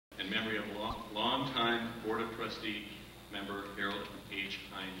Trustee member Harold H.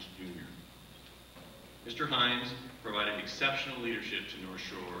 Hines, Jr. Mr. Hines provided exceptional leadership to North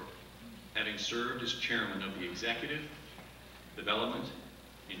Shore, having served as chairman of the Executive, Development,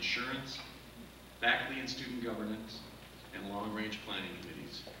 Insurance, Faculty and Student Governance, and Long-Range Planning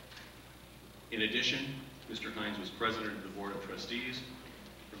Committees. In addition, Mr. Hines was president of the Board of Trustees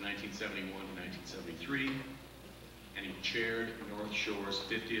from 1971 to 1973, and he chaired North Shore's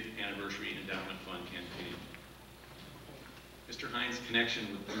 50th Anniversary Endowment Fund campaign. Mr. Hines' connection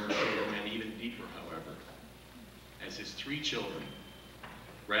with North Shore ran even deeper, however, as his 3 children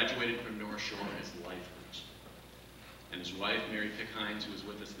graduated from North Shore as lifers. And his wife, Mary Pick Hines, who is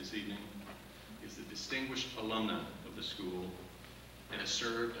with us this evening, is the distinguished alumna of the school and has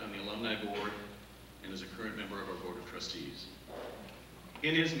served on the alumni board and is a current member of our Board of Trustees.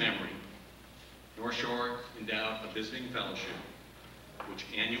 In his memory, North Shore endowed a visiting fellowship which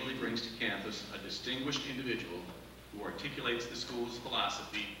annually brings to campus a distinguished individual who articulates the school's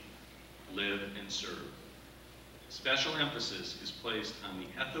philosophy, live and serve. Special emphasis is placed on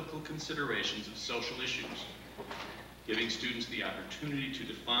the ethical considerations of social issues, giving students the opportunity to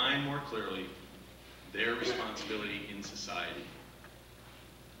define more clearly their responsibility in society.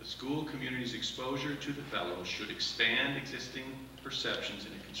 The school community's exposure to the fellows should expand existing perceptions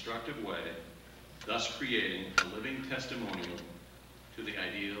in a constructive way, thus creating a living testimonial to the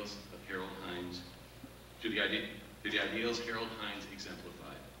ideals of Harold Hines, to the ideals Harold Hines exemplified.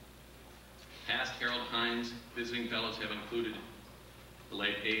 Past Harold Hines visiting fellows have included the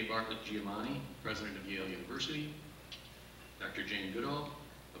late A. Bartlett Giamatti, president of Yale University, Dr. Jane Goodall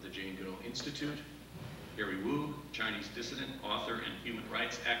of the Jane Goodall Institute, Gary Wu, Chinese dissident, author, and human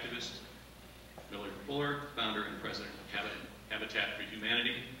rights activist, Millard Fuller, founder and president of Habitat for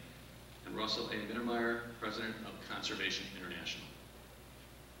Humanity, and Russell A. Mittermeier, president of Conservation International.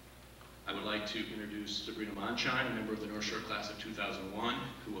 I would like to introduce Sabrina Monshine, a member of the North Shore class of 2001,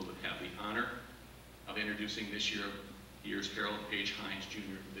 who will have the honor of introducing this year's Harold H. Hines,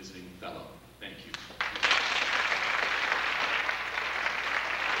 Jr. Visiting Fellow. Thank you.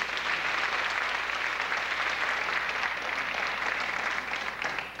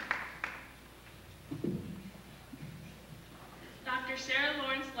 Dr. Sarah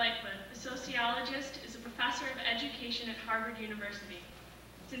Lawrence-Lightfoot, a sociologist, is a professor of education at Harvard University.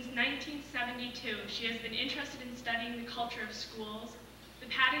 Since 1972, she has been interested in studying the culture of schools,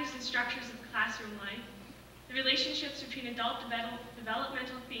 the patterns and structures of classroom life, the relationships between adult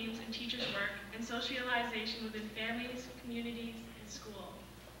developmental themes and teachers' work, and socialization within families, communities, and schools.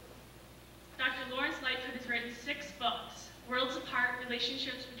 Dr. Lawrence-Lightfoot has written 6 books: Worlds Apart,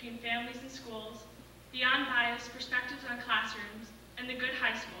 Relationships Between Families and Schools, Beyond Bias, Perspectives on Classrooms, and The Good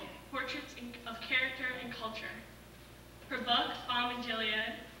High School, Portraits of Character and Culture. Her book, Balm in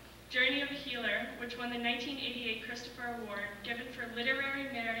Gilead, Journey of a Healer, which won the 1988 Christopher Award, given for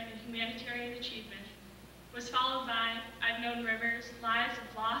literary merit and humanitarian achievement, was followed by I've Known Rivers, Lives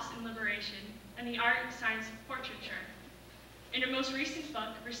of Loss and Liberation, and the Art and Science of Portraiture. In her most recent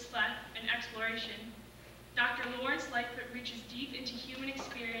book, Respect and Exploration, Dr. Lawrence-Lightfoot reaches deep into human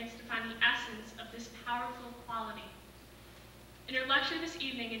experience to find the essence of this powerful quality. In her lecture this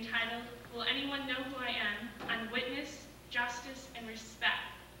evening entitled, Will Anyone Know Who I Am? On Witness, Justice, and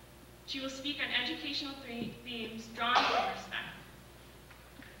Respect, she will speak on educational themes drawn from respect.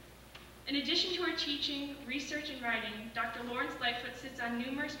 In addition to her teaching, research, and writing, Dr. Lawrence-Lightfoot sits on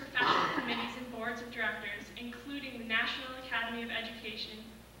numerous professional committees and boards of directors, including the National Academy of Education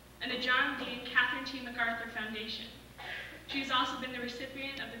and the John D. and Catherine T. MacArthur Foundation. She has also been the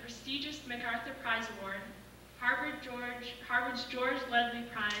recipient of the prestigious MacArthur Prize Award, Harvard's George Ledley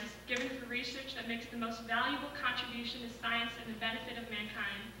Prize, given for research that makes the most valuable contribution to science and the benefit of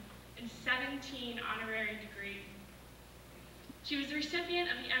mankind, and 17 honorary degrees. She was the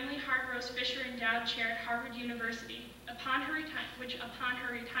recipient of the Emily Hart-Rose Fisher Endowed Chair at Harvard University, which upon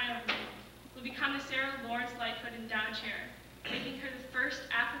her retirement will become the Sarah Lawrence-Lightfoot Endowed Chair, making her the first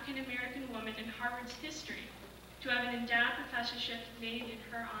African-American woman in Harvard's history to have an endowed professorship named in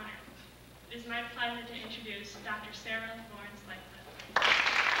her honor. It is my pleasure to introduce Dr. Sarah Lawrence-Lightfoot.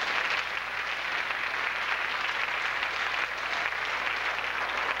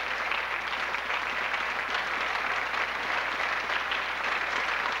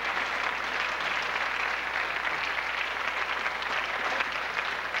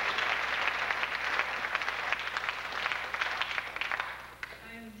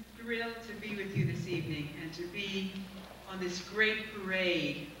 I'm thrilled to be with you this evening and to be on this great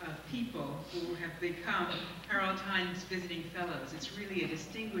parade of people who have become Harold Hines Visiting Fellows. It's really a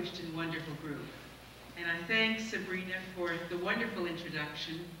distinguished and wonderful group. And I thank Sabrina for the wonderful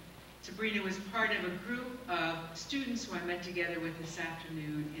introduction Sabrina was part of a group of students who I met together with this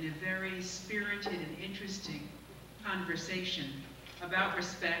afternoon in a very spirited and interesting conversation about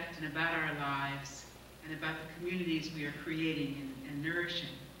respect and about our lives and about the communities we are creating and nourishing.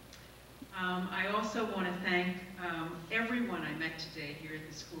 I also want to thank everyone I met today here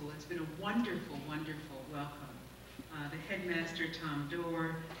at the school. It's been a wonderful, wonderful welcome. The headmaster, Tom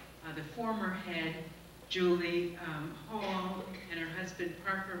Dorr, the former head, Julie Hall, and her husband,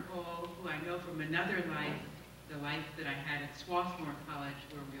 Parker Hall, who I know from another life, the life that I had at Swarthmore College,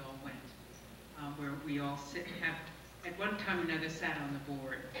 where we all went, where we all have, at one time or another, sat on the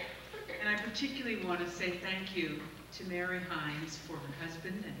board. And I particularly want to say thank you to Mary Hines for her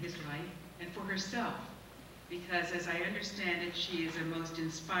husband and his life, and for herself, because as I understand it, she is a most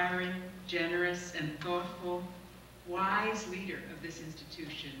inspiring, generous, and thoughtful, wise leader of this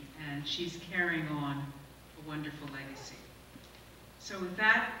institution, and she's carrying on a wonderful legacy. So with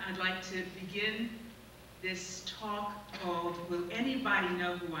that, I'd like to begin this talk called Will Anybody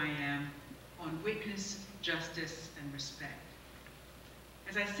Know Who I Am? On Witness, Justice, and Respect.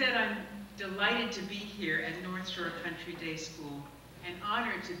 As I said, I'm delighted to be here at North Shore Country Day School and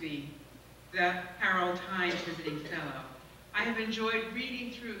honored to be the Harold Hines Visiting Fellow. I have enjoyed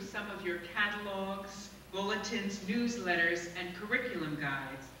reading through some of your catalogs, bulletins, newsletters, and curriculum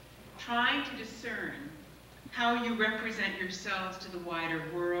guides, trying to discern how you represent yourselves to the wider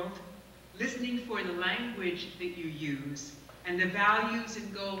world, listening for the language that you use, and the values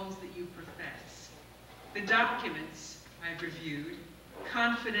and goals that you profess. The documents I've reviewed,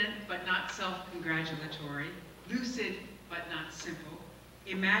 confident but not self-congratulatory, lucid but not simple,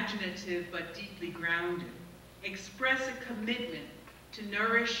 imaginative but deeply grounded, express a commitment to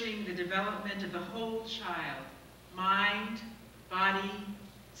nourishing the development of the whole child, mind, body,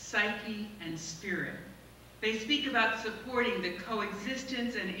 psyche, and spirit. They speak about supporting the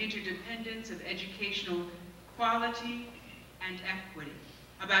coexistence and interdependence of educational quality and equity,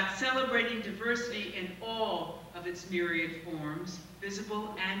 about celebrating diversity in all of its myriad forms,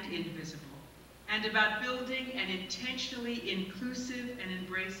 visible and invisible, and about building an intentionally inclusive and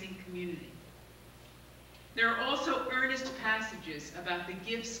embracing community. There are also earnest passages about the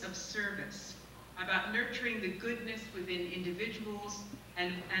gifts of service, about nurturing the goodness within individuals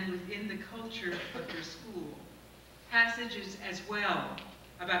and within the culture of your school. Passages as well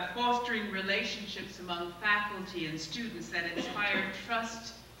about fostering relationships among faculty and students that inspire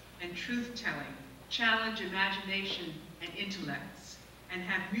trust and truth-telling, challenge imagination and intellects, and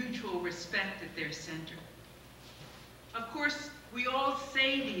have mutual respect at their center. Of course, we all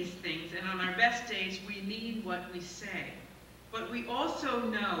say these things, and on our best days, we mean what we say. But we also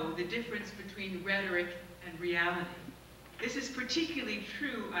know the difference between rhetoric and reality. This is particularly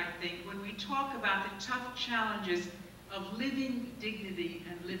true, I think, when we talk about the tough challenges of living dignity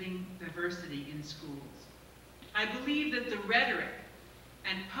and living diversity in schools. I believe that the rhetoric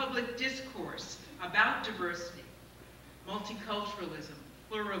and public discourse about diversity, multiculturalism,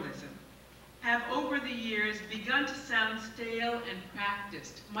 pluralism, have over the years begun to sound stale and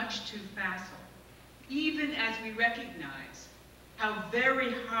practiced, much too facile, even as we recognize how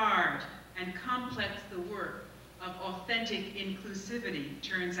very hard and complex the work of authentic inclusivity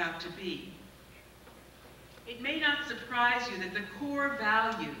turns out to be. It may not surprise you that the core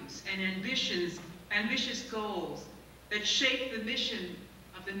values and ambitious goals that shape the mission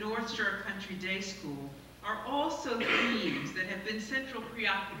of the North Shore Country Day School are also themes that have been central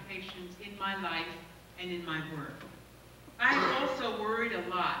preoccupations in my life and in my work. I have also worried a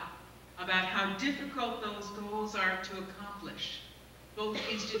lot about how difficult those goals are to accomplish, both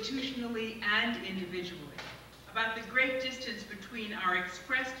institutionally and individually, about the great distance between our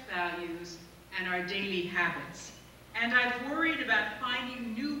expressed values and our daily habits. And I've worried about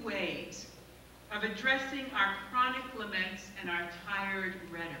finding new ways of addressing our chronic laments and our tired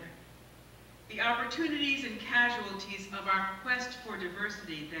rhetoric. The opportunities and casualties of our quest for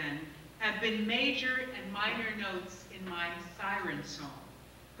diversity, then, have been major and minor notes in my siren song,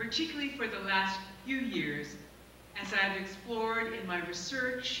 particularly for the last few years, as I've explored in my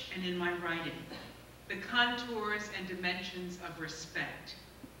research and in my writing the contours and dimensions of respect,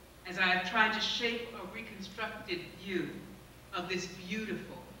 as I have tried to shape a reconstructed view of this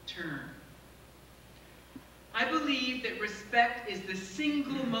beautiful term. I believe that respect is the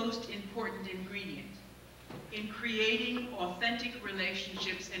single most important ingredient in creating authentic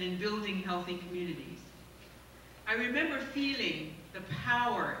relationships and in building healthy communities. I remember feeling the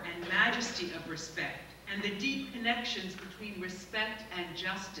power and majesty of respect and the deep connections between respect and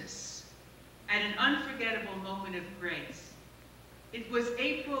justice at an unforgettable moment of grace. It was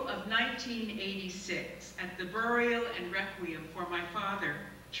April of 1986 at the burial and requiem for my father,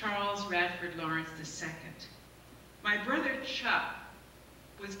 Charles Radford Lawrence II. My brother Chuck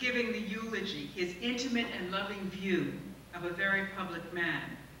was giving the eulogy, his intimate and loving view of a very public man.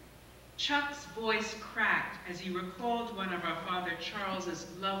 Chuck's voice cracked as he recalled one of our father Charles's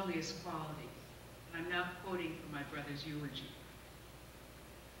loveliest qualities. And I'm now quoting from my brother's eulogy.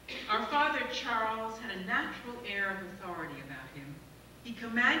 Our father Charles had a natural air of authority about him. He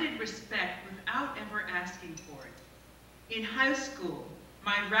commanded respect without ever asking for it. In high school,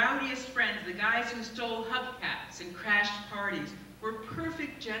 my rowdiest friends, the guys who stole hubcaps and crashed parties, were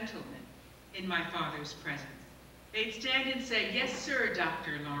perfect gentlemen in my father's presence. They'd stand and say, "Yes, sir,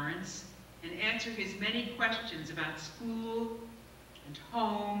 Dr. Lawrence," and answer his many questions about school and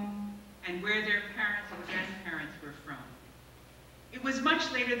home and where their parents and grandparents were from. It was much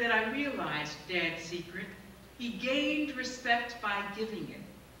later that I realized Dad's secret. He gained respect by giving it.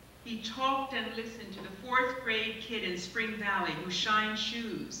 He talked and listened to the 4th grade kid in Spring Valley who shined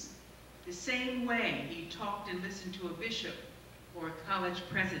shoes, the same way he talked and listened to a bishop or a college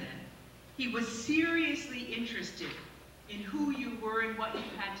president. He was seriously interested in who you were and what you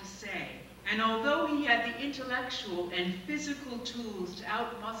had to say. And although he had the intellectual and physical tools to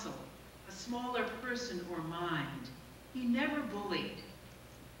outmuscle a smaller person or mind, he never bullied.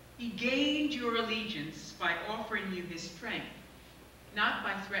 He gained your allegiance by offering you his strength, not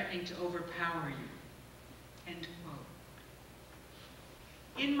by threatening to overpower you." End quote.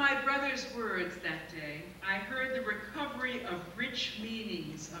 In my brother's words that day, I heard the recovery of rich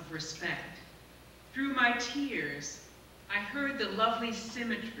meanings of respect. Through my tears, I heard the lovely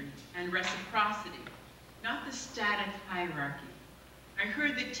symmetry and reciprocity, not the static hierarchy. I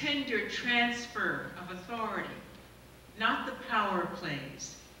heard the tender transfer of authority, not the power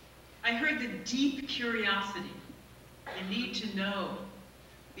plays. I heard the deep curiosity, the need to know,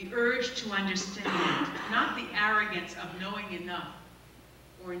 the urge to understand, not the arrogance of knowing enough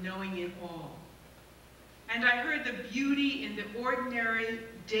or knowing it all. And I heard the beauty in the ordinary,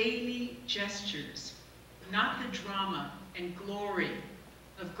 daily gestures, not the drama and glory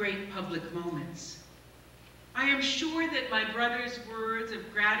of great public moments. I am sure that my brother's words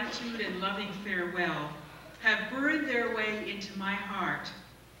of gratitude and loving farewell have burned their way into my heart,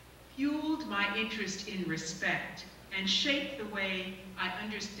 fueled my interest in respect, and shaped the way I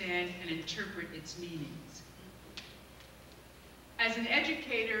understand and interpret its meanings. As an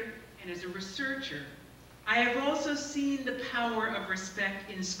educator and as a researcher, I have also seen the power of respect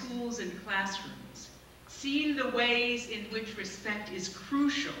in schools and classrooms, seen the ways in which respect is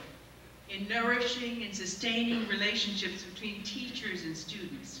crucial in nourishing and sustaining relationships between teachers and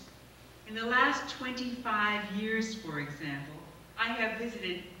students. In the last 25 years, for example, I have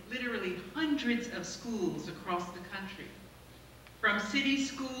visited literally hundreds of schools across the country, from city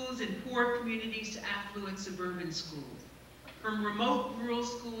schools in poor communities to affluent suburban schools, from remote rural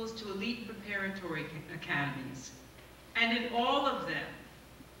schools to elite preparatory academies. And in all of them,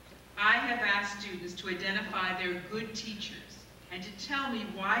 I have asked students to identify their good teachers and to tell me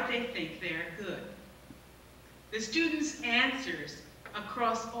why they think they are good. The students' answers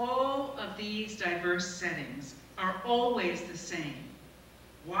across all of these diverse settings are always the same.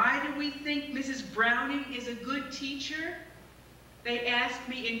 Why do we think Mrs. Browning is a good teacher? They ask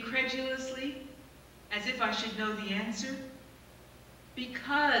me incredulously, as if I should know the answer.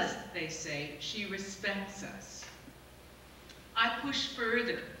 Because, they say, she respects us. I push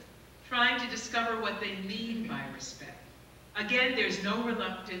further, trying to discover what they mean by respect. Again, there's no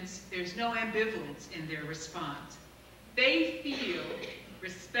reluctance, there's no ambivalence in their response. They feel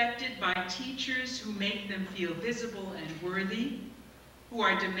respected by teachers who make them feel visible and worthy, who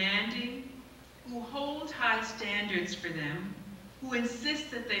are demanding, who hold high standards for them, who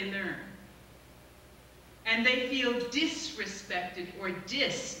insist that they learn. And they feel disrespected or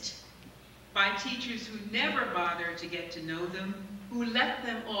dissed by teachers who never bother to get to know them, who let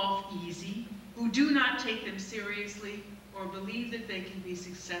them off easy, who do not take them seriously or believe that they can be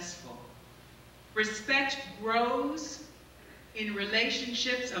successful. Respect grows in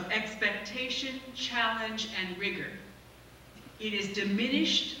relationships of expectation, challenge, and rigor. It is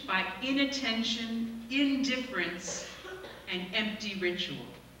diminished by inattention, indifference, and empty ritual.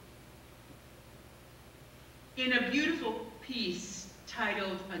 In a beautiful piece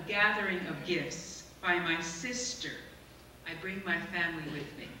titled "A Gathering of Gifts" by my sister, I bring my family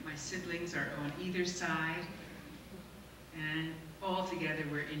with me. My siblings are on either side, and all together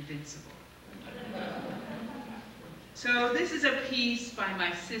we're invincible. So this is a piece by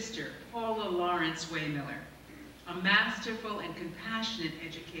my sister, Paula Lawrence Waymiller, a masterful and compassionate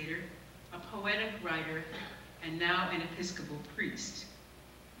educator, a poetic writer, and now an Episcopal priest.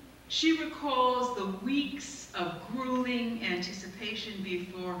 She recalls the weeks of grueling anticipation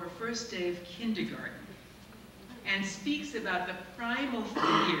before her first day of kindergarten and speaks about the primal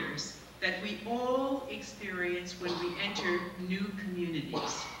fears that we all experience when we enter new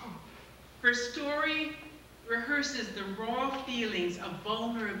communities. Her story rehearses the raw feelings of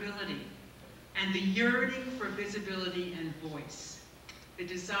vulnerability and the yearning for visibility and voice, the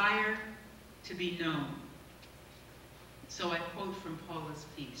desire to be known. So I quote from Paula's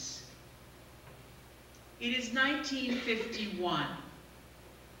piece. It is 1951,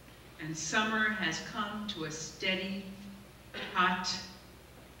 and summer has come to a steady, hot,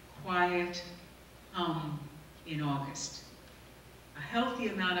 quiet hum in August. A healthy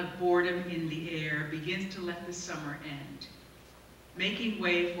amount of boredom in the air begins to let the summer end, making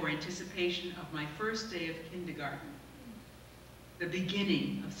way for anticipation of my first day of kindergarten, the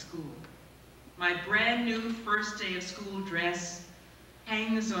beginning of school. My brand new first day of school dress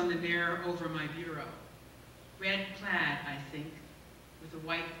hangs on the mirror over my bureau. Red plaid, I think, with a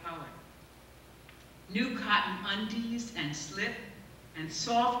white collar. New cotton undies and slip and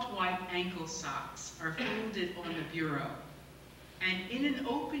soft white ankle socks are folded on the bureau. And in an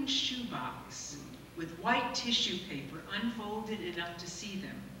open shoebox with white tissue paper unfolded enough to see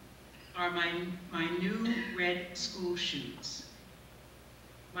them are my new red school shoes.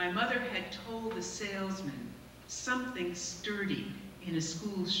 My mother had told the salesman something sturdy in a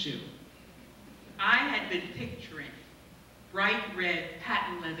school shoe. I had been picturing bright red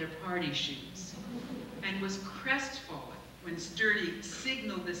patent leather party shoes and was crestfallen when Sturdy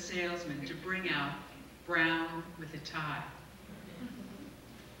signaled the salesman to bring out brown with a tie.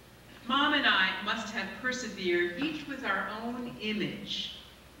 Mom and I must have persevered, each with our own image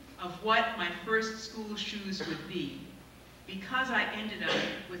of what my first school shoes would be, because I ended up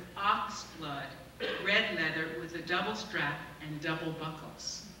with ox blood, red leather with a double strap and double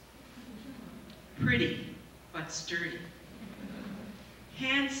buckles. Pretty, but sturdy.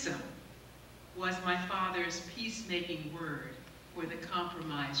 Handsome was my father's peacemaking word for the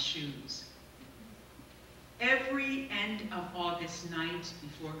compromise shoes. Every end of August night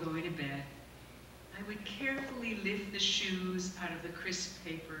before going to bed, I would carefully lift the shoes out of the crisp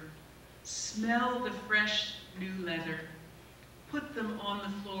paper, smell the fresh new leather, put them on the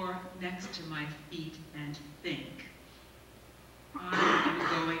floor next to my feet, and think, I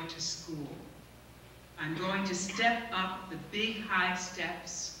am going to school. I'm going to step up the big high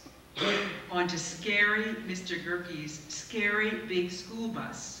steps onto scary Mr. Gerke's scary big school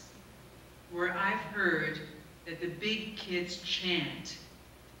bus, where I've heard that the big kids chant,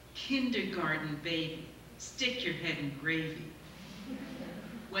 kindergarten baby, stick your head in gravy,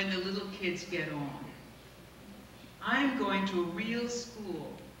 when the little kids get on. I'm going to a real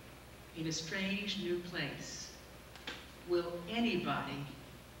school in a strange new place. Will anybody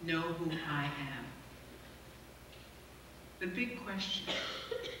know who I am? The big question,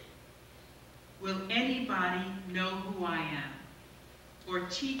 will anybody know who I am? For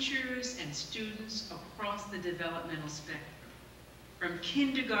teachers and students across the developmental spectrum, from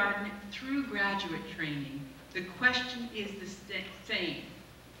kindergarten through graduate training, the question is the same.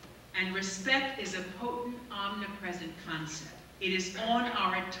 And respect is a potent, omnipresent concept. It is on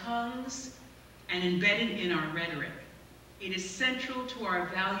our tongues and embedded in our rhetoric. It is central to our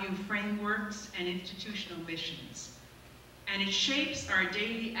value frameworks and institutional missions. And it shapes our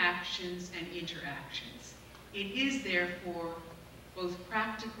daily actions and interactions. It is, therefore, both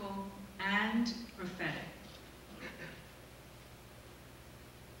practical and prophetic.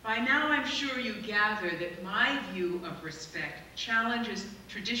 By now, I'm sure you gather that my view of respect challenges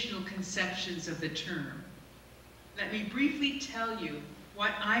traditional conceptions of the term. Let me briefly tell you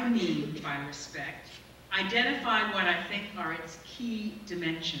what I mean by respect, identify what I think are its key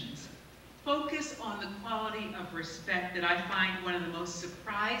dimensions, focus on the quality of respect that I find one of the most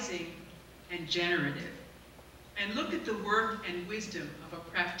surprising and generative, and look at the work and wisdom of a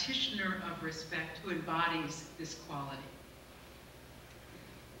practitioner of respect who embodies this quality.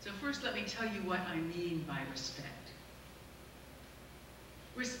 So first, let me tell you what I mean by respect.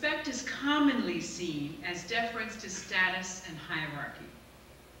 Respect is commonly seen as deference to status and hierarchy.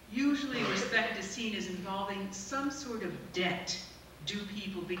 Usually, respect is seen as involving some sort of debt due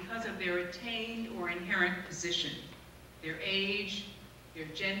people because of their attained or inherent position, their age, their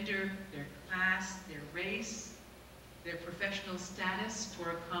gender, their class, their race, their professional status,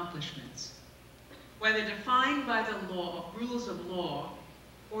 or accomplishments. Whether defined by the law, rules of law,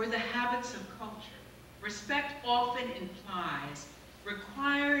 or the habits of culture, respect often implies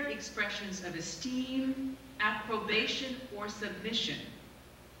required expressions of esteem, approbation, or submission.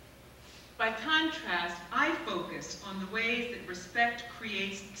 By contrast, I focus on the ways that respect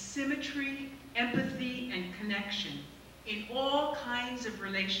creates symmetry, empathy, and connection in all kinds of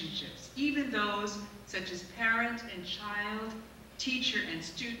relationships, even those such as parent and child, teacher and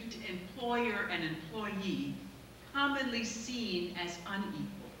student, employer and employee, commonly seen as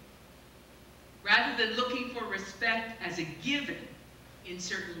unequal. Rather than looking for respect as a given in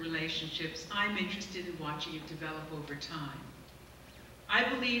certain relationships, I'm interested in watching it develop over time. I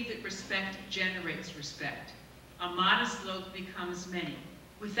believe that respect generates respect. A modest loaf becomes many.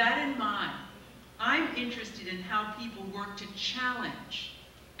 With that in mind, I'm interested in how people work to challenge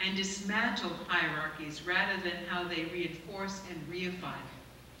and dismantle hierarchies rather than how they reinforce and reify them,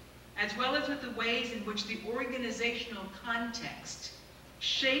 as well as with the ways in which the organizational context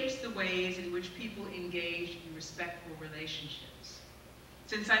shapes the ways in which people engage in respectful relationships.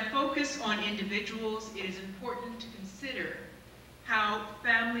 Since I focus on individuals, it is important to consider how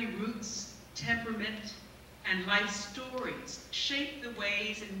family roots, temperament, and life stories shape the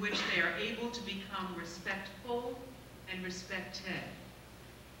ways in which they are able to become respectful and respected.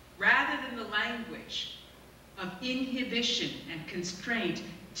 Rather than the language of inhibition and constraint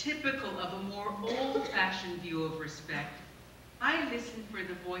typical of a more old-fashioned view of respect, I listen for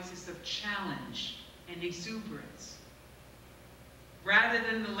the voices of challenge and exuberance. Rather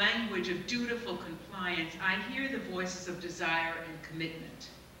than the language of dutiful compliance, I hear the voices of desire and commitment.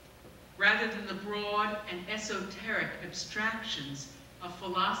 Rather than the broad and esoteric abstractions of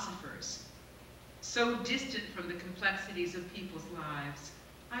philosophers, so distant from the complexities of people's lives,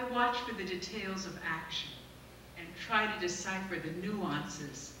 I watch for the details of action and try to decipher the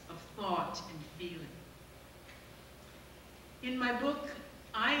nuances of thought and feeling. In my book,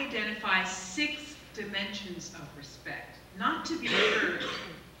 I identify 6 dimensions of respect, not to be heard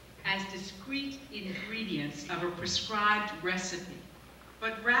as discrete ingredients of a prescribed recipe,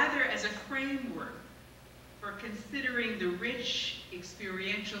 but rather as a framework for considering the rich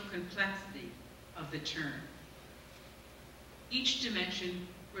experiential complexity of the term. Each dimension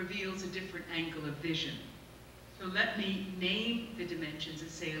reveals a different angle of vision. So let me name the dimensions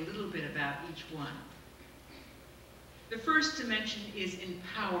and say a little bit about each one. The first dimension is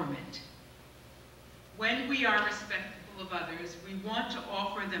empowerment. When we are respectful of others, we want to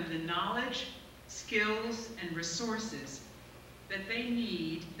offer them the knowledge, skills, and resources that they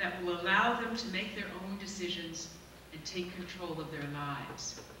need that will allow them to make their own decisions and take control of their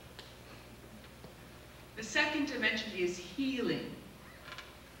lives. The second dimension is healing.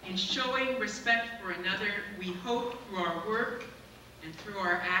 In showing respect for another, we hope through our work and through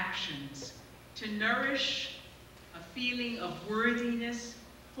our actions to nourish a feeling of worthiness,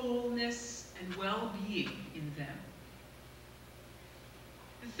 wholeness, and well-being in them.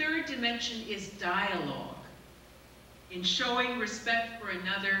 The third dimension is dialogue. In showing respect for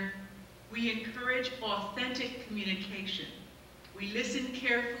another, we encourage authentic communication. We listen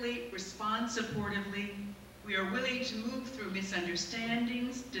carefully, respond supportively. We are willing to move through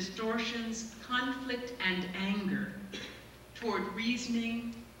misunderstandings, distortions, conflict, and anger toward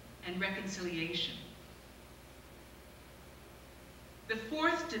reasoning and reconciliation. The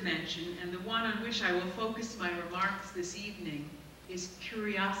fourth dimension, and the one on which I will focus my remarks this evening, is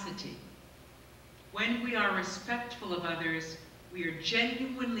curiosity. When we are respectful of others, we are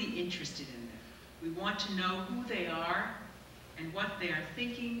genuinely interested in them. We want to know who they are and what they are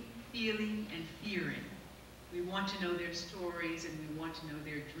thinking, feeling, and fearing. We want to know their stories and we want to know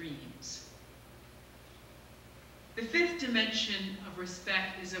their dreams. The fifth dimension of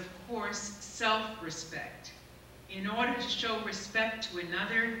respect is, of course, self-respect. In order to show respect to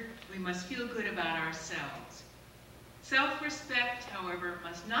another, we must feel good about ourselves. Self-respect, however,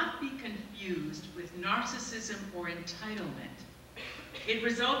 must not be confused with narcissism or entitlement. It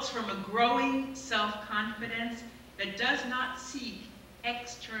results from a growing self-confidence that does not seek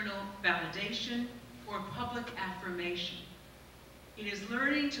external validation or public affirmation. It is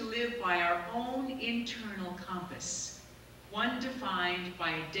learning to live by our own internal compass, one defined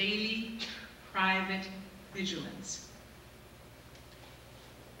by a daily, private vigilance.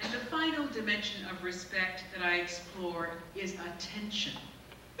 And the final dimension of respect that I explore is attention.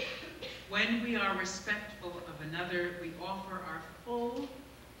 When we are respectful of another, we offer our full,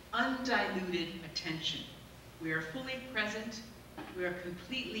 undiluted attention. We are fully present, we are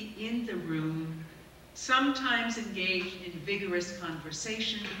completely in the room, sometimes engaged in vigorous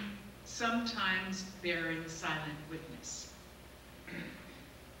conversation, sometimes bearing silent witness.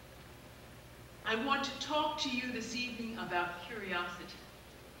 I want to talk to you this evening about curiosity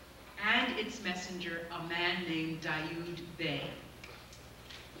and its messenger, a man named Daoud Bey,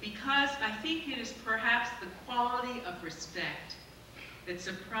 because I think it is perhaps the quality of respect that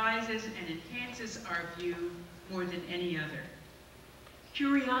surprises and enhances our view more than any other.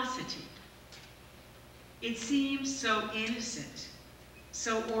 Curiosity. It seems so innocent,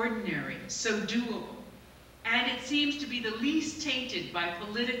 so ordinary, so doable, and it seems to be the least tainted by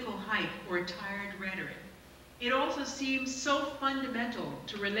political hype or tired rhetoric. It also seems so fundamental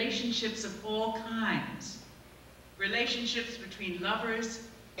to relationships of all kinds. Relationships between lovers,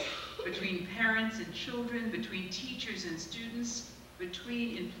 between parents and children, between teachers and students,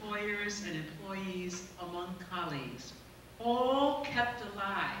 between employers and employees, among colleagues, all kept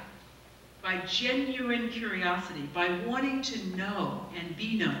alive by genuine curiosity, by wanting to know and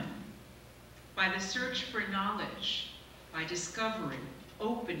be known, by the search for knowledge, by discovery,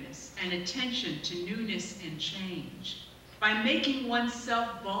 openness, and attention to newness and change, by making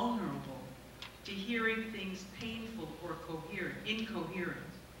oneself vulnerable to hearing things painful or incoherent.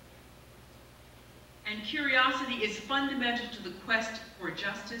 And curiosity is fundamental to the quest for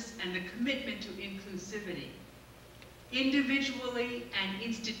justice and the commitment to inclusivity. Individually and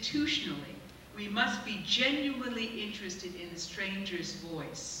institutionally, we must be genuinely interested in the stranger's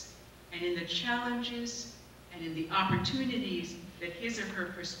voice and in the challenges and in the opportunities that his or her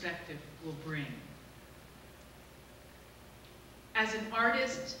perspective will bring. As an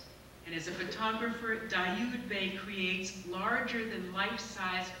artist and as a photographer, Dayoud Bey creates larger than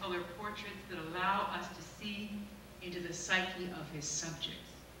life-size color portraits that allow us to see into the psyche of his subjects.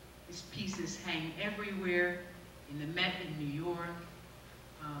 His pieces hang everywhere, in the Met in New York,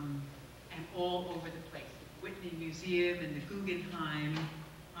 and all over the place. The Whitney Museum and the Guggenheim,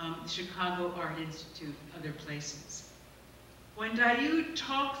 the Chicago Art Institute, other places. When Dayoud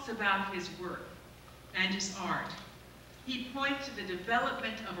talks about his work and his art, he points to the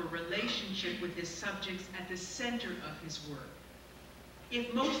development of a relationship with his subjects at the center of his work.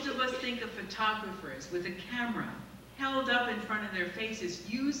 If most of us think of photographers with a camera held up in front of their faces,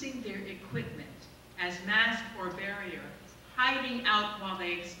 using their equipment as mask or barrier, hiding out while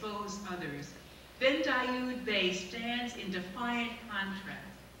they expose others, then Dayoud Bey stands in defiant contrast.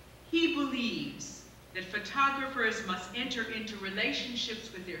 He believes that photographers must enter into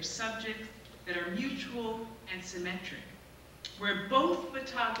relationships with their subjects that are mutual and symmetric, where both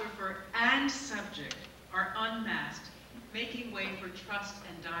photographer and subject are unmasked, making way for trust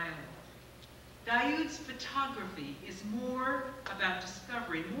and dialogue. Dayoud's photography is more about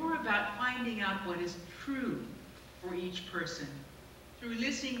discovery, more about finding out what is true for each person through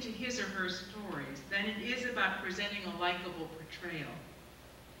listening to his or her stories than it is about presenting a likable portrayal.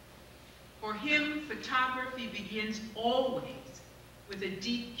 For him, photography begins always with a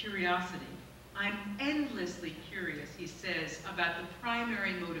deep curiosity. I'm endlessly curious, he says, about the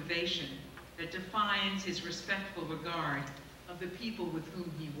primary motivation that defines his respectful regard of the people with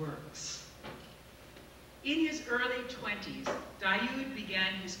whom he works. In his early 20s, Dayoud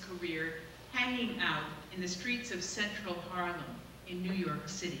began his career hanging out in the streets of central Harlem in New York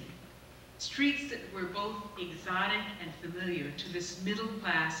City. Streets that were both exotic and familiar to this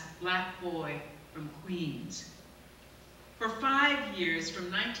middle-class black boy from Queens. For 5 years, from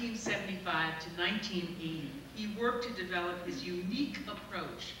 1975 to 1980, he worked to develop his unique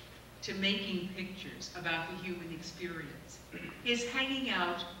approach to making pictures about the human experience. His hanging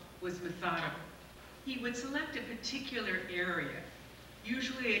out was methodical. He would select a particular area,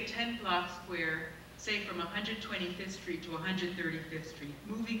 usually a 10-block square, say from 125th Street to 135th Street,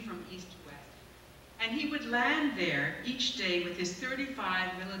 moving from east to west. And he would land there each day with his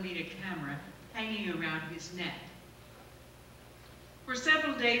 35mm camera hanging around his neck. For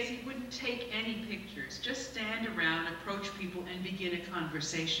several days, he wouldn't take any pictures, just stand around, approach people, and begin a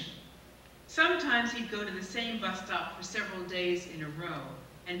conversation. Sometimes he'd go to the same bus stop for several days in a row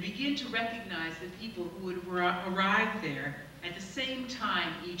and begin to recognize the people who would arrive there at the same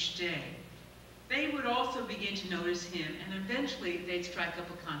time each day. They would also begin to notice him, and eventually they'd strike up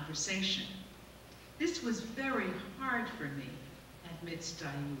a conversation. This was very hard for me, admits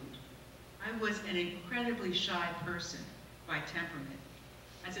Dayoud. I was an incredibly shy person by temperament.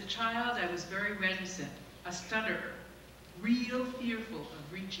 As a child, I was very reticent, a stutterer, real fearful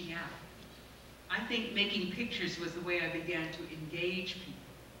of reaching out. I think making pictures was the way I began to engage people,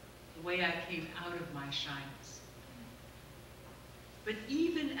 the way I came out of my shyness. But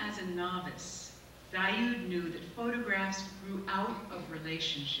even as a novice, Dayoud knew that photographs grew out of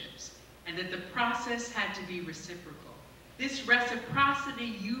relationships and that the process had to be reciprocal. This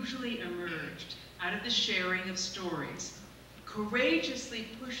reciprocity usually emerged out of the sharing of stories. Courageously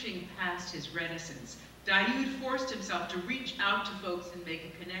pushing past his reticence, Dayoud forced himself to reach out to folks and make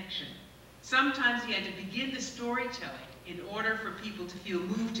a connection. Sometimes he had to begin the storytelling in order for people to feel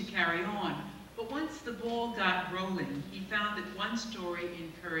moved to carry on, But once the ball got rolling, he found that one story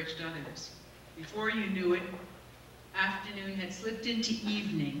encouraged others. Before you knew it, afternoon had slipped into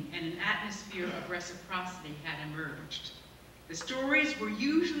evening and an atmosphere of reciprocity had emerged. The stories were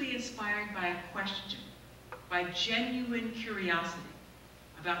usually inspired by a question, by genuine curiosity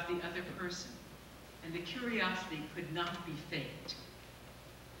about the other person, and the curiosity could not be faked.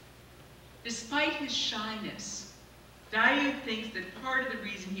 Despite his shyness, Dayoud thinks that part of the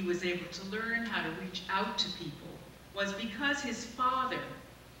reason he was able to learn how to reach out to people was because his father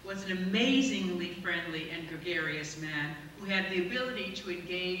was an amazingly friendly and gregarious man who had the ability to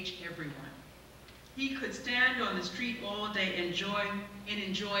engage everyone. He could stand on the street all day and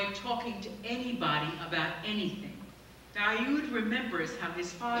enjoy talking to anybody about anything. Dayoud remembers how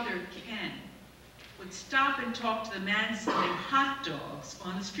his father, Ken, would stop and talk to the man selling hot dogs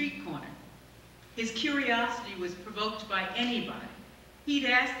on the street corner. His curiosity was provoked by anybody. He'd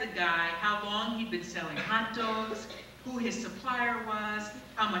ask the guy how long he'd been selling hot dogs, who his supplier was,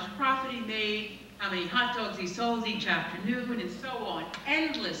 how much profit he made, how many hot dogs he sold each afternoon, and so on,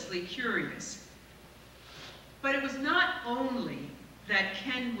 endlessly curious. But it was not only that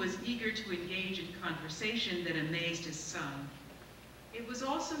Ken was eager to engage in conversation that amazed his son. It was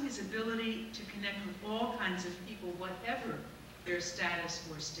also his ability to connect with all kinds of people, whatever their status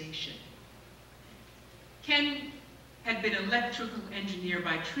or station. Ken had been an electrical engineer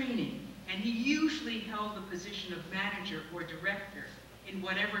by training, and he usually held the position of manager or director in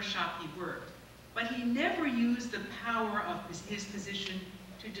whatever shop he worked. But he never used the power of his position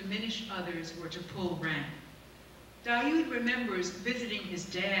to diminish others or to pull rank. Dayoud remembers visiting his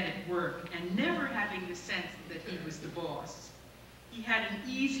dad at work and never having the sense that he was the boss. He had an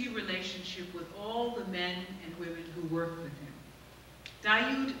easy relationship with all the men and women who worked with him.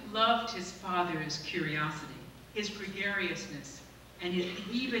 Dayoud loved his father's curiosity, his gregariousness, and his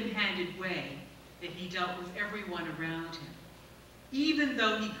even-handed way that he dealt with everyone around him. Even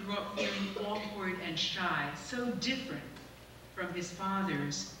though he grew up feeling awkward and shy, so different from his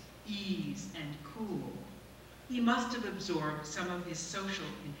father's ease and cool, he must have absorbed some of his social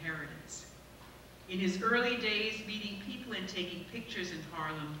inheritance. In his early days, meeting people and taking pictures in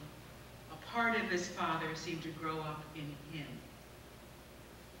Harlem, a part of his father seemed to grow up in him.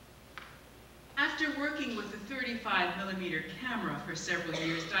 After working with the 35mm camera for several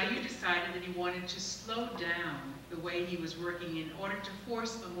years, Dayoud decided that he wanted to slow down the way he was working in order to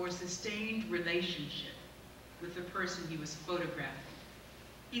force a more sustained relationship with the person he was photographing.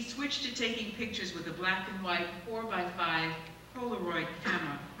 He switched to taking pictures with a black and white 4x5 Polaroid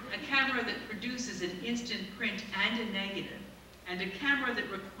camera, a camera that produces an instant print and a negative, and a camera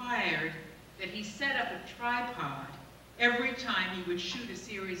that required that he set up a tripod every time he would shoot a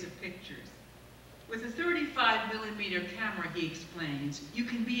series of pictures. With a 35mm camera, he explains, you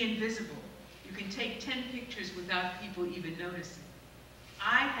can be invisible. You can take 10 pictures without people even noticing.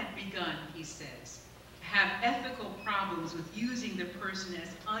 I had begun, he says, to have ethical problems with using the person as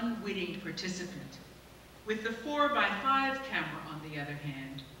unwitting participant. With the 4x5 camera, on the other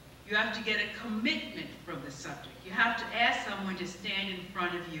hand, you have to get a commitment from the subject. You have to ask someone to stand in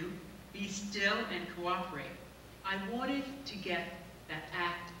front of you, be still, and cooperate. I wanted to get that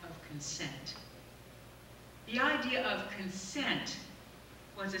act of consent. The idea of consent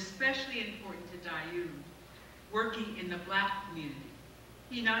was especially important to Dayoud, working in the black community.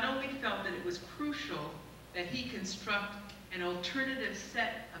 He not only felt that it was crucial that he construct an alternative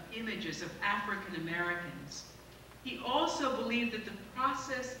set of images of African Americans, he also believed that the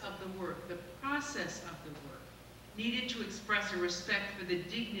process of the work needed to express a respect for the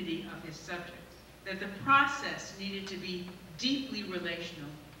dignity of his subjects, that the process needed to be deeply relational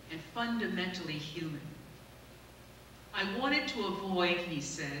and fundamentally human. I wanted to avoid, he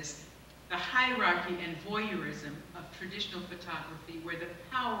says, the hierarchy and voyeurism of traditional photography where the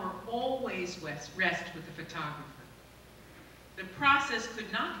power always rests with the photographer. The process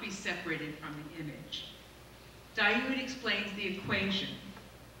could not be separated from the image. Dayoud explains the equation.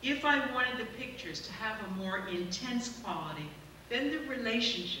 If I wanted the pictures to have a more intense quality, then the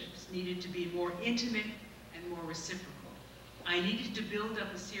relationships needed to be more intimate and more reciprocal. I needed to build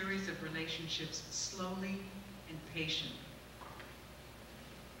up a series of relationships slowly and patiently.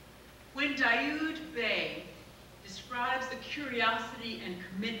 When Dayoud Bey describes the curiosity and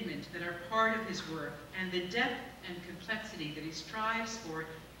commitment that are part of his work and the depth and complexity that he strives for,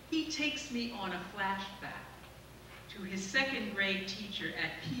 he takes me on a flashback to his second grade teacher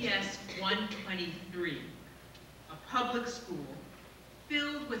at PS 123, a public school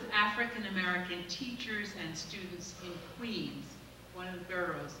filled with African American teachers and students in Queens, one of the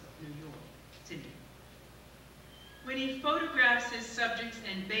boroughs of New York City. When he photographs his subjects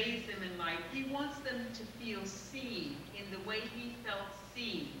and bathes them in light, he wants them to feel seen in the way he felt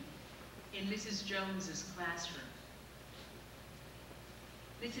seen in Mrs. Jones's classroom.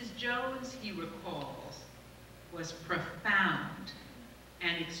 Mrs. Jones, he recalls, was profound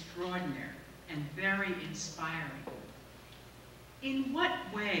and extraordinary and very inspiring. In what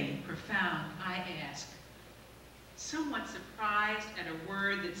way profound, I ask, somewhat surprised at a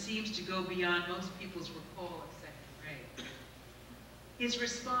word that seems to go beyond most people's recall at second grade. His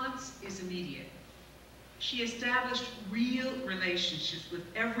response is immediate. She established real relationships with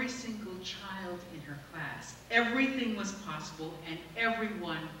every single child in her class. Everything was possible and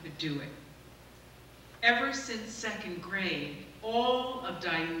everyone could do it. Ever since second grade, all of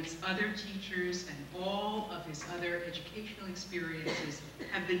Dayoud's other teachers and all of his other educational experiences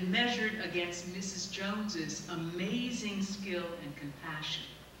have been measured against Mrs. Jones's amazing skill and compassion,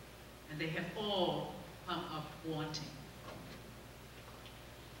 and they have all come up wanting.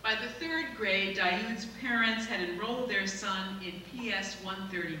 By the third grade, Dayoud's parents had enrolled their son in PS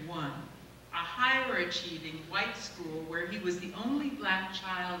 131, a higher achieving white school where he was the only black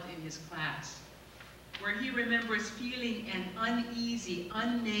child in his class, where he remembers feeling an uneasy,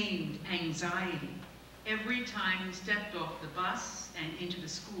 unnamed anxiety every time he stepped off the bus and into the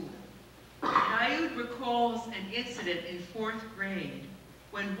school. Dayoud recalls an incident in fourth grade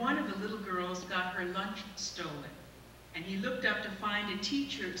when one of the little girls got her lunch stolen, and he looked up to find a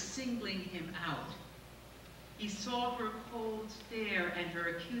teacher singling him out. He saw her cold stare and her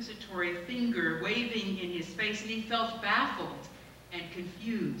accusatory finger waving in his face, and he felt baffled and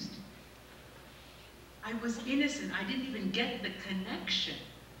confused. I was innocent. I didn't even get the connection,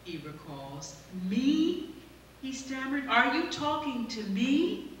 he recalls. Me? He stammered. Are you talking to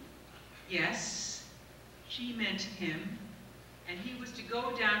me? Yes, she meant him, and he was to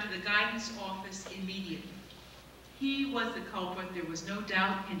go down to the guidance office immediately. He was the culprit, there was no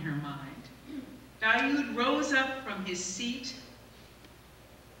doubt in her mind. Dayoud rose up from his seat,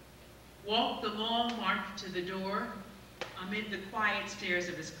 walked the long march to the door amid the quiet stares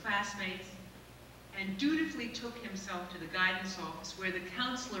of his classmates, and dutifully took himself to the guidance office where the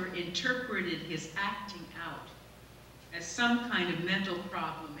counselor interpreted his acting out as some kind of mental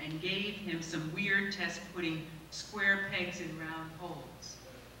problem and gave him some weird test putting square pegs in round holes.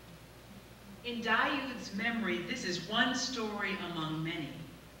 In Dayoud's memory, this is one story among many.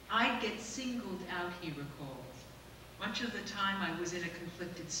 I get singled out, he recalls. Much of the time I was in a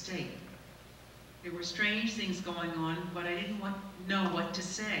conflicted state. There were strange things going on, but I didn't know what to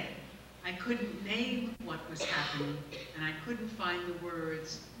say. I couldn't name what was happening, and I couldn't find the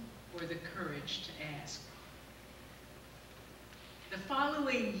words or the courage to ask. The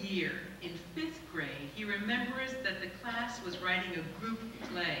following year, in 5th grade, he remembers that the class was writing a group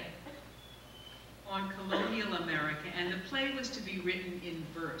play on colonial America, and the play was to be written in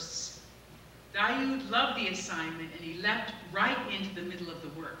verse. Dayoud loved the assignment, and he leapt right into the middle of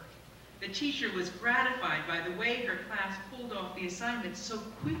the work. The teacher was gratified by the way her class pulled off the assignment so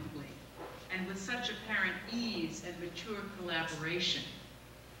quickly and with such apparent ease and mature collaboration.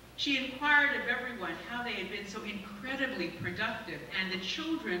 She inquired of everyone how they had been so incredibly productive, and the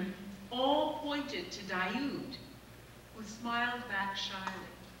children all pointed to Dayoud, who smiled back shyly.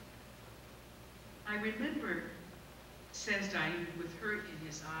 I remember, says Dayoud with hurt in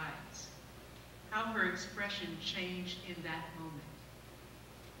his eyes, how her expression changed in that moment.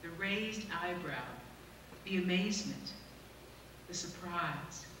 The raised eyebrow, the amazement, the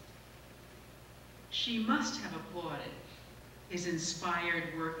surprise. She must have applauded his inspired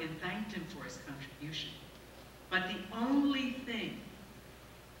work and thanked him for his contribution. But the only thing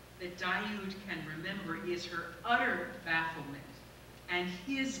that Dayoud can remember is her utter bafflement and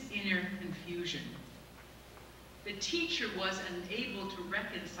his inner confusion. The teacher was unable to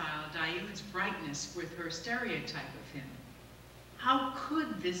reconcile Dayoud's brightness with her stereotype of him. How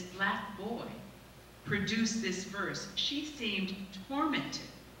could this black boy produce this verse? She seemed tormented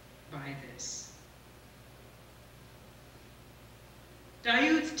by this.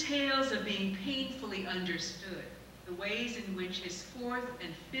 Dayoud's tales of being painfully understood, the ways in which his 4th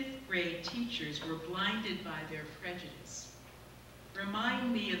and 5th grade teachers were blinded by their prejudice,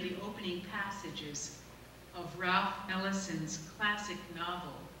 remind me of the opening passages of Ralph Ellison's classic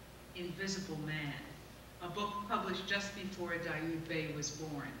novel, Invisible Man, a book published just before Dayoud Bey was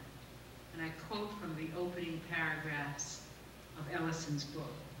born. And I quote from the opening paragraphs of Ellison's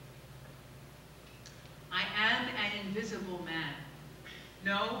book. I am an invisible man.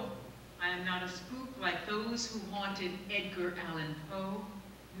 No, I am not a spook like those who haunted Edgar Allan Poe,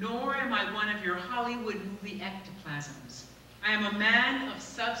 nor am I one of your Hollywood movie ectoplasms. I am a man of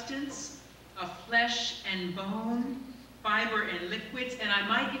substance, of flesh and bone, fiber and liquids, and I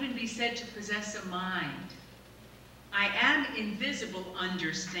might even be said to possess a mind. I am invisible,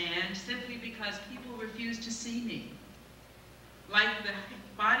 understand, simply because people refuse to see me. Like the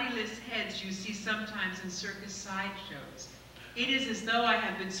bodiless heads you see sometimes in circus sideshows, it is as though I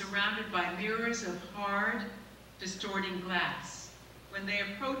have been surrounded by mirrors of hard, distorting glass. When they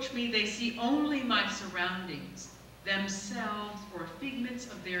approach me, they see only my surroundings, themselves, or figments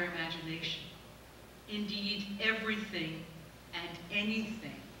of their imagination. Indeed, everything and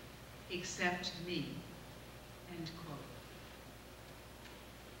anything except me. End quote.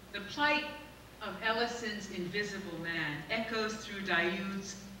 The plight of Ellison's Invisible Man echoes through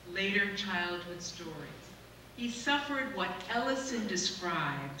Dayoud's later childhood stories. He suffered what Ellison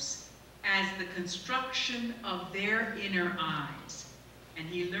describes as the construction of their inner eyes, and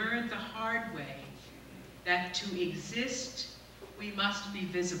he learned the hard way that to exist, we must be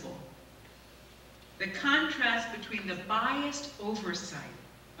visible. The contrast between the biased oversight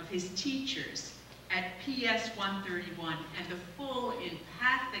of his teachers at PS 131 and the full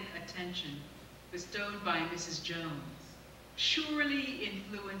empathic attention bestowed by Mrs. Jones surely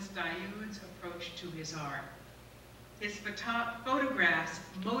influenced Dayoud's approach to his art. His photographs,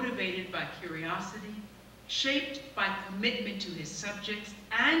 motivated by curiosity, shaped by commitment to his subjects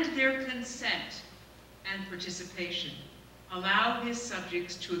and their consent and participation, allow his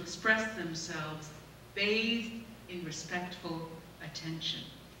subjects to express themselves bathed in respectful attention.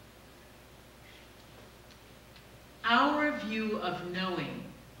 Our view of knowing,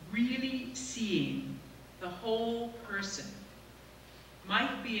 really seeing the whole person,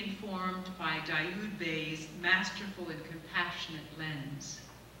 might be informed by Dayoud Bey's masterful and compassionate lens.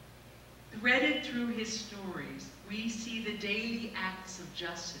 Threaded through his stories, we see the daily acts of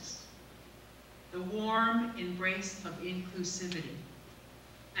justice, the warm embrace of inclusivity,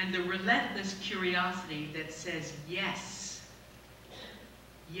 and the relentless curiosity that says yes,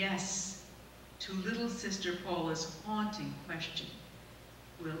 yes, to little Sister Paula's haunting question,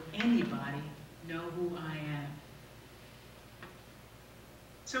 will anybody know who I am?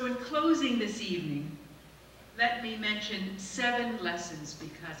 So in closing this evening, let me mention 7 lessons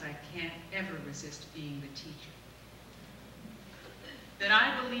because I can't ever resist being the teacher, that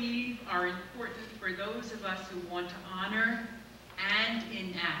I believe are important for those of us who want to honor and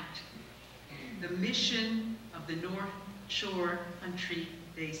enact the mission of the North Shore Country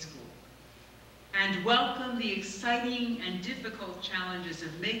Day School, and welcome the exciting and difficult challenges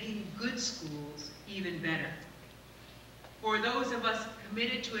of making good schools even better. For those of us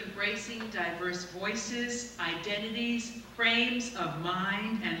committed to embracing diverse voices, identities, frames of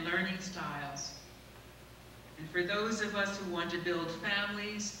mind, and learning styles. And for those of us who want to build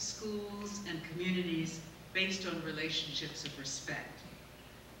families, schools, and communities based on relationships of respect.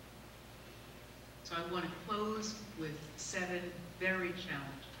 So I want to close with 7 very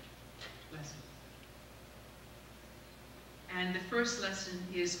challenging lessons. And the first lesson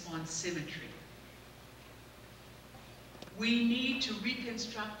is on symmetry. We need to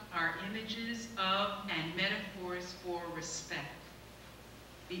reconstruct our images of and metaphors for respect.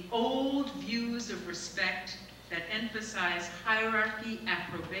 The old views of respect that emphasize hierarchy,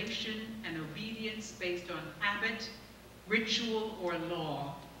 approbation, and obedience based on habit, ritual, or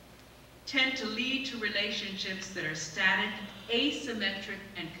law tend to lead to relationships that are static, asymmetric,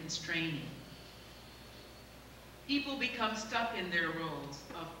 and constraining. People become stuck in their roles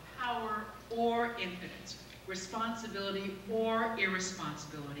of power or impotence, responsibility or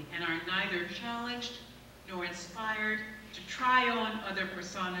irresponsibility, and are neither challenged nor inspired to try on other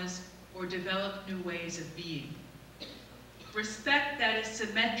personas or develop new ways of being. Respect that is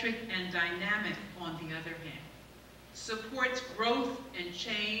symmetric and dynamic, on the other hand, supports growth and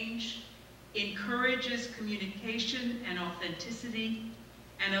change, encourages communication and authenticity,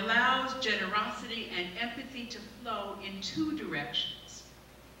 and allows generosity and empathy to flow in 2 directions.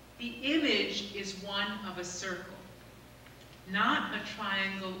 The image is one of a circle, not a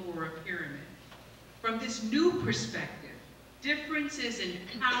triangle or a pyramid. From this new perspective, differences in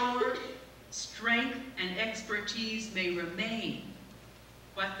power, strength, and expertise may remain,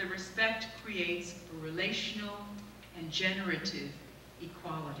 but the respect creates a relational and generative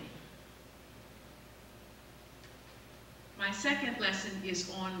equality. My second lesson is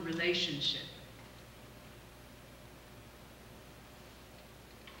on relationship.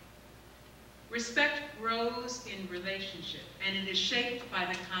 Respect grows in relationship, and it is shaped by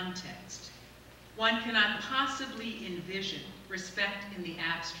the context. One cannot possibly envision respect in the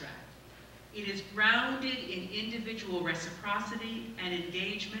abstract. It is grounded in individual reciprocity and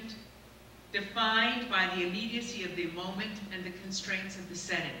engagement, defined by the immediacy of the moment and the constraints of the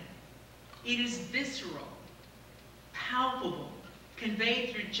setting. It is visceral, palpable,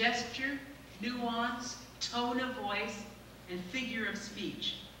 conveyed through gesture, nuance, tone of voice, and figure of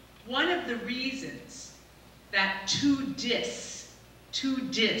speech. One of the reasons that to dis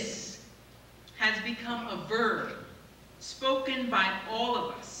has become a verb spoken by all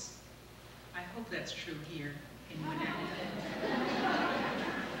of us. I hope that's true here in Winnetka.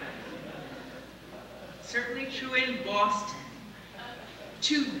 Certainly true in Boston.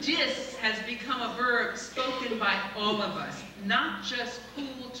 To dis has become a verb spoken by all of us, not just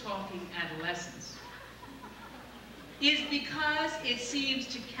cool-talking adolescents. Is because it seems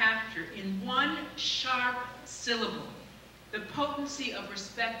to capture in one sharp syllable the potency of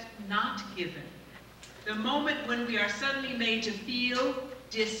respect not given, the moment when we are suddenly made to feel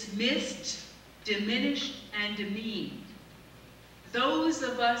dismissed, diminished, and demeaned. Those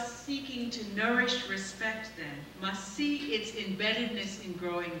of us seeking to nourish respect, then, must see its embeddedness in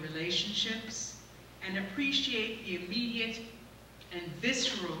growing relationships and appreciate the immediate and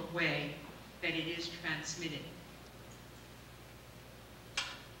visceral way that it is transmitted.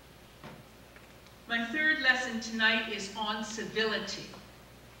 My third lesson tonight is on civility.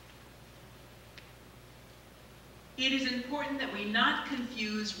 It is important that we not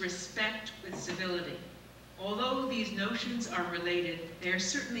confuse respect with civility. Although these notions are related, they are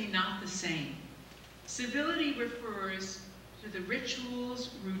certainly not the same. Civility refers to the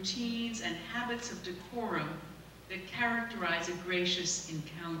rituals, routines, and habits of decorum that characterize a gracious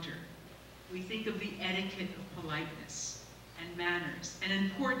encounter. We think of the etiquette of politeness and manners, an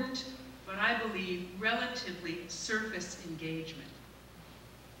important, but I believe relatively surface engagement.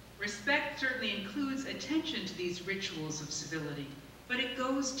 Respect certainly includes attention to these rituals of civility, but it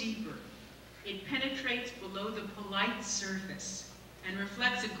goes deeper. It penetrates below the polite surface and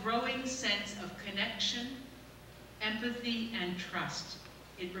reflects a growing sense of connection, empathy, and trust.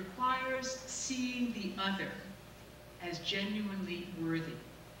 It requires seeing the other as genuinely worthy.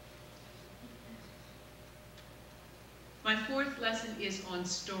 My fourth lesson is on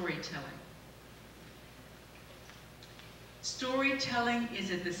storytelling. Storytelling is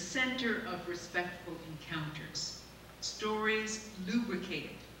at the center of respectful encounters. Stories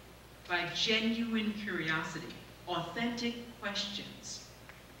lubricated by genuine curiosity, authentic questions,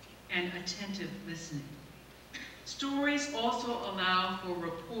 and attentive listening. Stories also allow for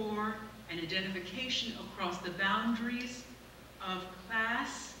rapport and identification across the boundaries of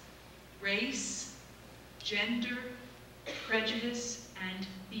class, race, gender, prejudice, and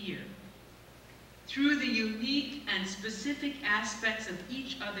fear. Through the unique and specific aspects of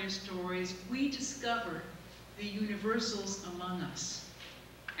each other's stories, we discover the universals among us.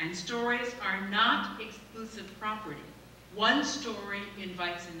 And stories are not exclusive property. One story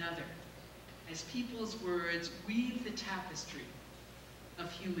invites another, as people's words weave the tapestry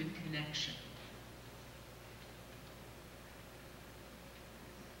of human connection.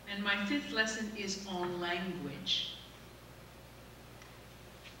 And my fifth lesson is on language.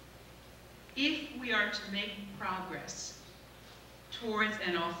 If we are to make progress towards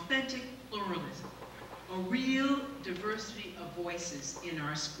an authentic pluralism, a real diversity of voices in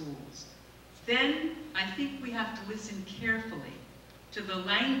our schools, then I think we have to listen carefully to the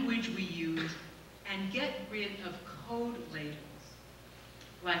language we use and get rid of code labels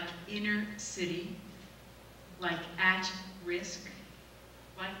like inner city, like at risk,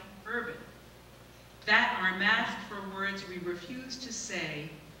 like urban, that are masked for words we refuse to say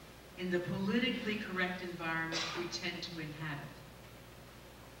in the politically correct environment we tend to inhabit.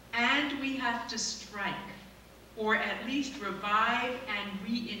 And we have to strike, or at least revive and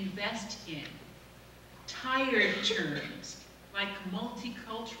reinvest in, tired terms like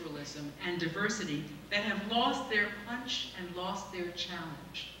multiculturalism and diversity that have lost their punch and lost their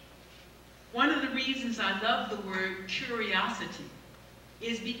challenge. One of the reasons I love the word curiosity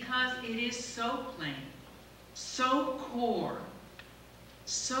is because it is so plain, so core,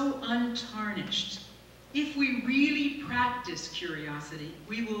 so untarnished. If we really practice curiosity,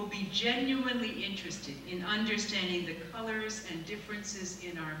 we will be genuinely interested in understanding the colors and differences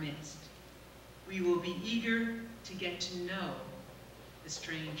in our midst. We will be eager to get to know the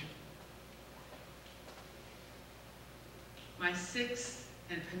stranger. My sixth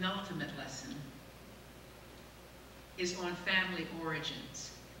and penultimate lesson is on family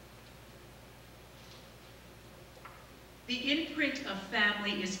origins. The imprint of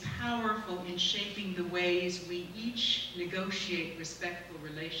family is powerful in shaping the ways we each negotiate respectful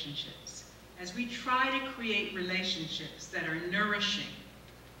relationships, as we try to create relationships that are nourishing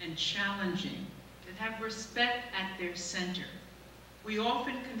and challenging, that have respect at their center. We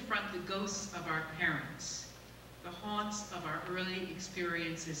often confront the ghosts of our parents, the haunts of our early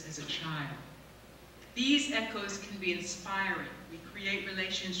experiences as a child. These echoes can be inspiring. We create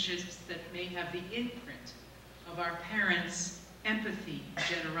relationships that may have the imprint of our parents' empathy and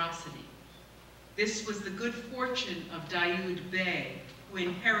generosity. This was the good fortune of Daoud Bey, who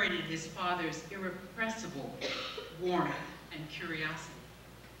inherited his father's irrepressible warmth and curiosity.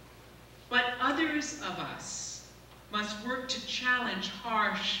 But others of us must work to challenge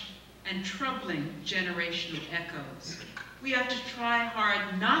harsh and troubling generational echoes. We have to try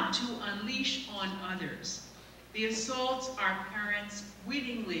hard not to unleash on others the assaults our parents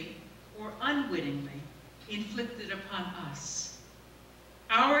wittingly or unwittingly inflicted upon us.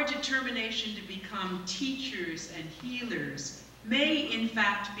 Our determination to become teachers and healers may in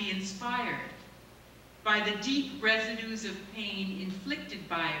fact be inspired by the deep residues of pain inflicted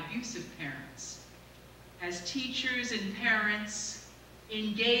by abusive parents. As teachers and parents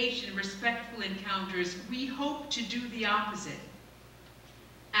engaged in respectful encounters, we hope to do the opposite.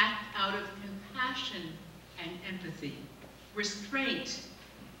 Act out of compassion and empathy, restraint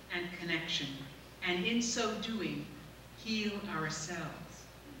and connection, and in so doing, heal ourselves.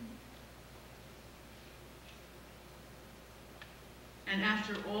 And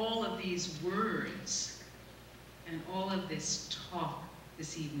after all of these words and all of this talk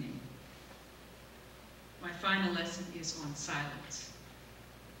this evening, my final lesson is on silence.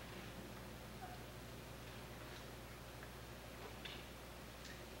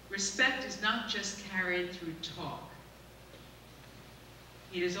 Respect is not just carried through talk.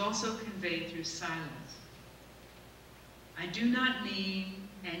 It is also conveyed through silence. I do not mean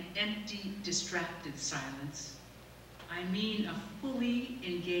an empty, distracted silence. I mean a fully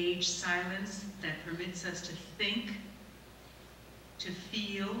engaged silence that permits us to think, to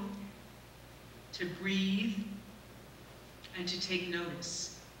feel, to breathe, and to take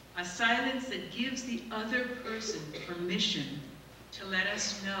notice. A silence that gives the other person permission to let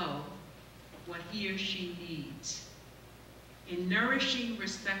us know what he or she needs. In nourishing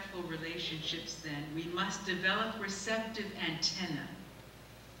respectful relationships, then, we must develop receptive antennae,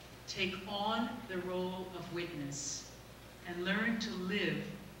 take on the role of witness, and learn to live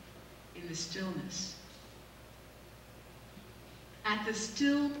in the stillness. At the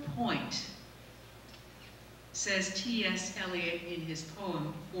still point, says T.S. Eliot in his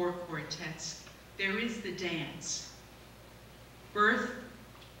poem, Four Quartets, there is the dance. Birth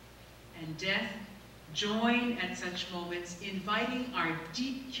and death join at such moments, inviting our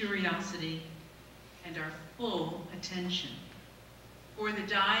deep curiosity and our full attention. For the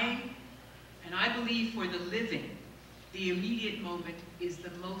dying, and I believe for the living, the immediate moment is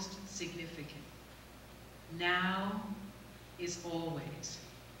the most significant. Now is always.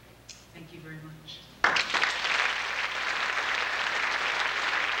 Thank you very much.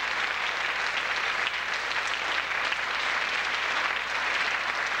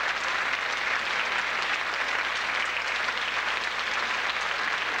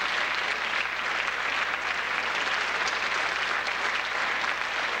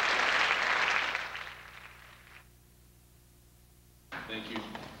 Thank you,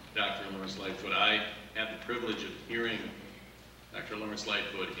 Dr. Lawrence-Lightfoot. I had the privilege of hearing Dr.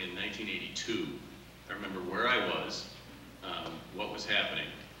 Lawrence-Lightfoot in 1982. I remember where I was, what was happening.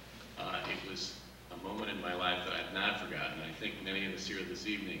 It was a moment in my life that I have not forgotten. I think many of us here this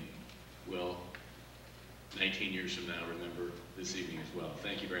evening will, 19 years from now, remember this evening as well.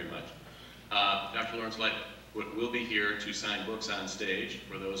 Thank you very much. Dr. Lawrence-Lightfoot will be here to sign books on stage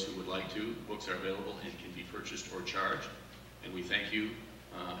for those who would like to. Books are available and can be purchased or charged. And we thank you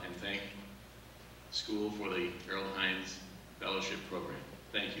and thank school for the Harold Hines Fellowship Program.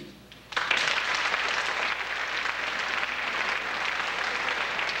 Thank you.